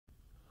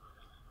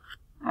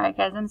Alright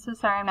guys, I'm so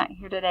sorry I'm not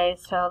here today.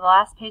 So the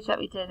last page that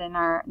we did in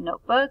our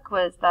notebook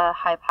was the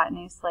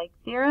hypotenuse-like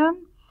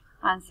theorem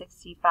on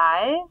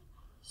 65.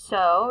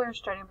 So we're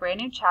starting a brand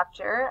new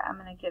chapter. I'm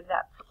going to give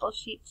that purple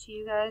sheet to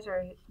you guys,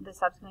 or the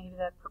sub's going to give you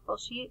that purple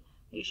sheet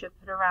that you should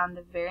put around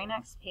the very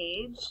next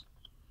page.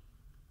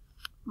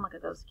 Look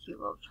at those cute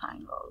little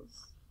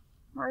triangles.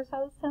 We're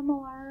so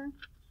similar.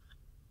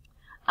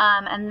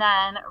 And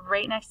then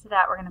right next to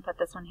that we're going to put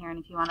this one here,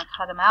 and if you want to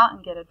cut them out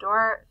and get a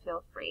door,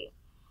 feel free.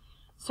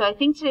 So I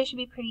think today should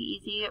be pretty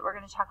easy. We're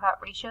going to talk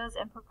about ratios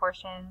and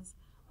proportions.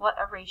 What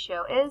a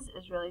ratio is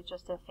really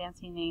just a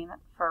fancy name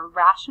for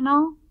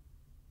rational,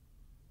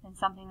 and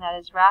something that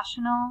is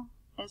rational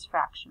is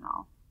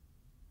fractional.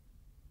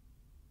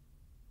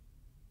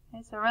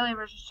 Okay, so really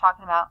we're just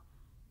talking about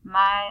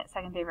my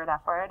second favorite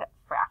F word,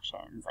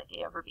 fractions, like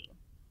A over B.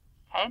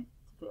 Okay,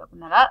 so if we open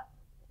that up,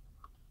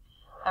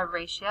 a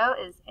ratio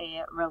is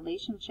a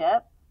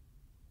relationship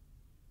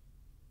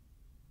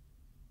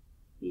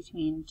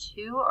between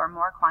two or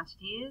more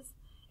quantities.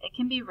 It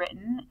can be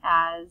written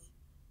as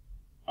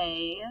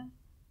A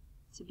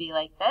to B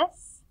like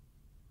this,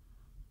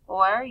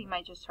 or you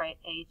might just write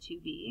A to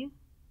B,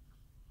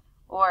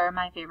 or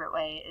my favorite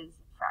way is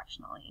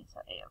fractionally,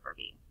 so A over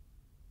B.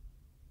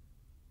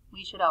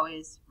 We should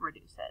always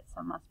reduce it,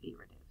 so it must be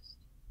reduced.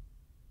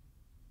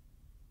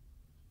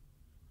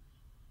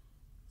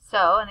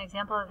 So an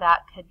example of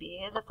that could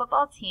be the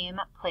football team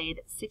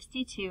played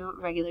 62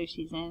 regular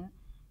season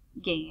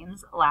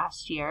games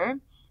last year.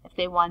 If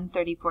they won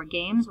 34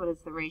 games, what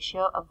is the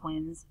ratio of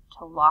wins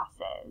to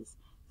losses?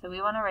 So we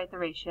want to write the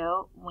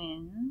ratio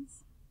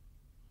wins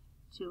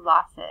to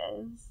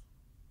losses.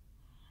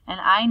 And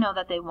I know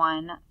that they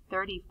won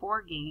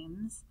 34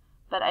 games,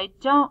 but I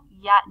don't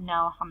yet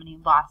know how many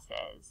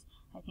losses.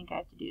 I think I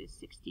have to do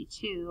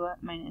 62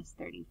 minus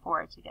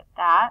 34 to get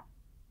that,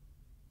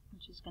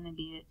 which is going to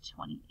be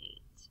 28.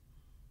 So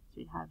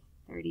we have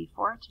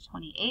 34 to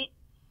 28,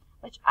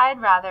 which I'd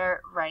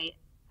rather write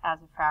as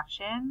a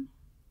fraction,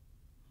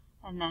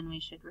 and then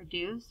we should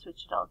reduce,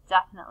 which it'll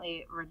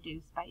definitely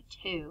reduce by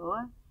 2,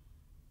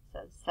 so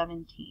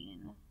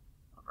 17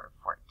 over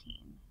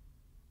 14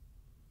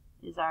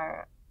 is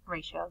our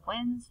ratio of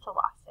wins to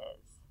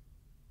losses.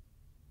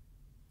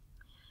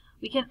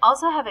 We can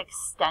also have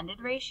extended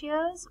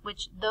ratios,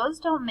 which those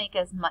don't make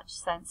as much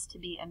sense to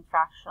be in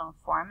fractional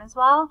form as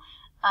well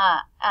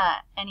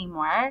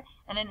anymore,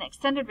 and an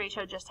extended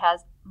ratio just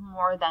has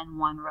more than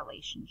one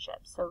relationship,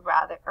 so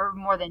rather, or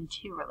more than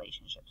two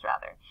relationships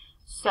rather.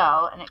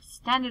 So an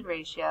extended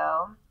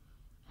ratio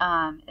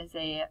is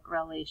a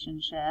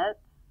relationship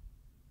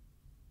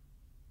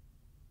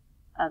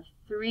of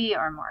 3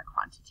 or more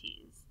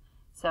quantities.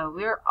 So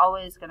we're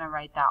always going to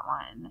write that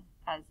one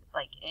as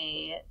like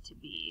A to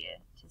B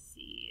to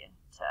C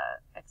to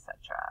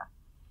etc.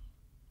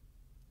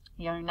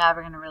 You're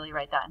never going to really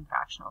write that in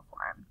fractional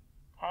form.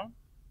 Okay?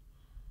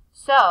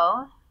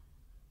 So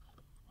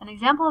an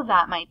example of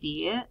that might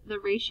be the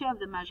ratio of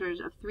the measures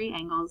of 3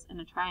 angles in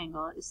a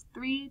triangle is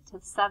 3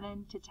 to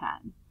 7 to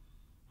 10.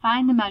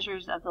 Find the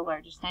measures of the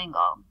largest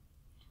angle.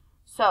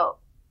 So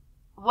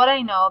what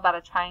I know about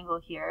a triangle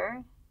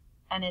here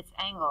and its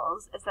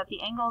angles is that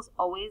the angles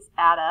always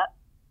add up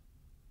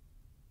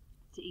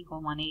to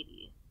equal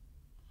 180.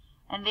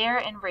 And they're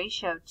in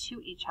ratio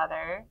to each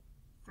other,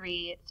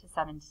 3 to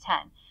 7 to 10.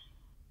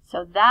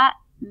 So that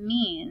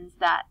means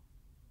that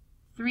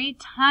 3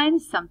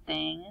 times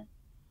something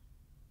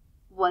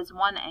was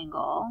one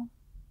angle,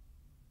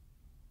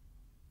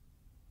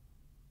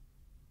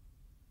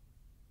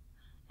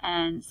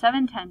 and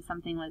 7 times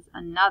something was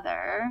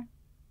another,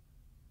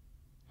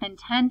 and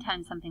 10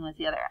 times something was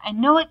the other. I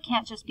know it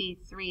can't just be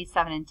 3,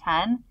 7, and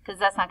 10, because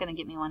that's not going to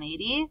get me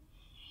 180.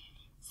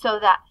 So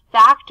that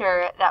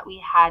factor that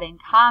we had in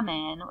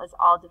common was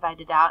all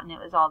divided out, and it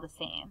was all the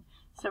same.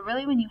 So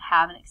really when you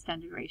have an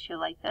extended ratio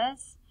like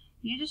this,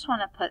 you just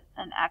want to put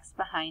an x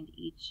behind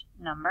each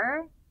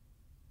number.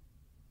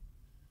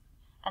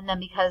 And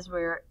then because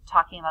we're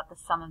talking about the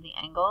sum of the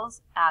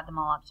angles, add them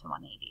all up to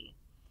 180.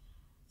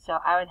 So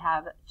I would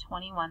have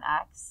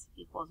 21x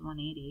equals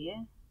 180.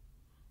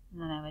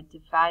 And then I would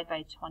divide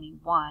by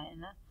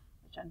 21,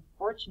 which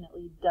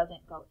unfortunately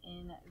doesn't go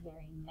in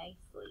very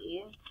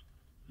nicely.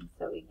 And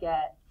so we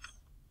get,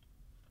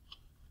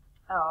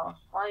 oh,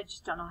 or I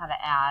just don't know how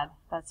to add.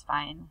 That's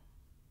fine.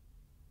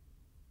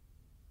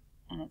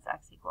 And it's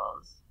x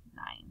equals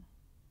 9.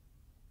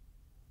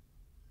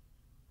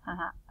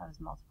 I was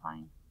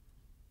multiplying.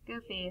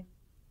 Goofy.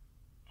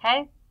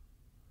 Okay?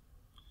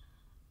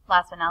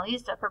 Last but not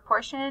least, a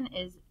proportion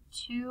is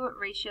 2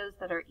 ratios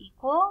that are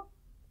equal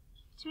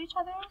to each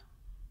other.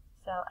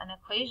 So an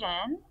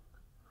equation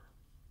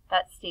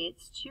that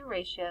states 2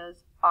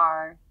 ratios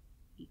are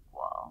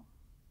equal.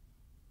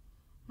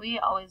 We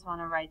always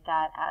want to write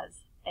that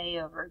as A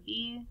over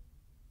B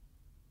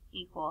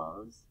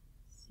equals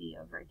C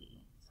over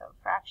D. So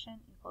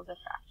fraction equals a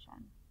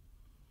fraction.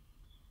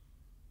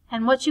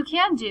 And what you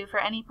can do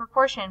for any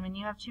proportion, when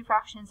you have 2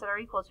 fractions that are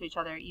equal to each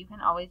other, you can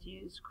always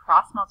use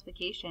cross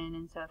multiplication.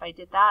 And so if I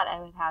did that,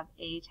 I would have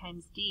A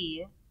times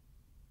D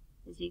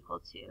is equal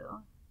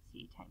to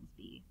C times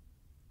B.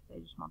 So I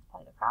just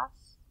multiplied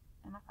across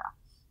and across.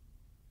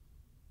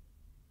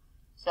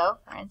 So,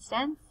 for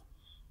instance,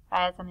 if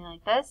I had something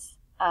like this,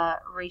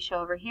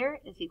 ratio over here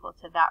is equal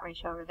to that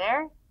ratio over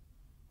there.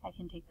 I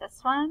can take this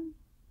one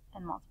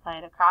and multiply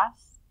it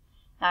across.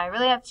 Now, I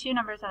really have two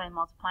numbers that I'm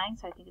multiplying,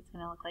 so I think it's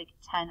going to look like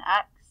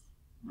 10x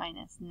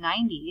minus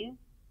 90.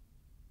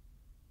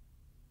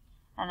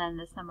 And then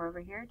this number over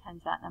here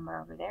times that number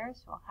over there,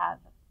 so we'll have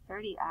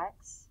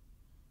 30x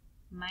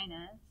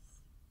minus,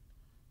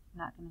 I'm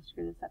not going to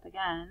screw this up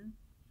again,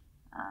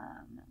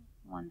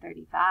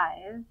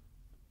 135.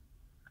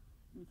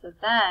 And so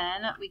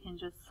then we can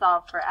just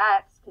solve for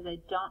x because I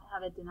don't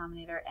have a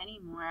denominator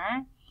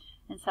anymore.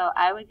 And so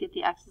I would get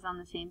the x's on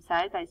the same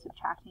side by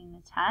subtracting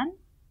the 10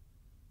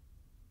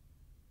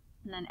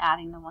 and then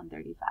adding the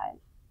 135.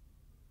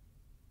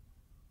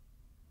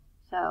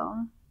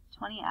 So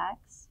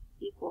 20x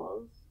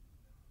equals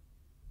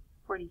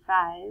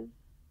 45,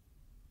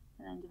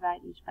 and then divide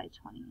each by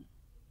 20.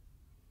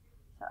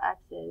 So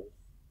x is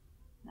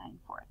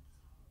 9/4.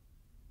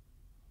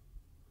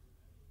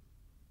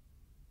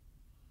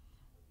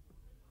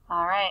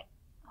 All right.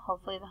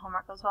 Hopefully the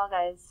homework goes well,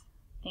 guys.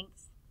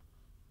 Thanks.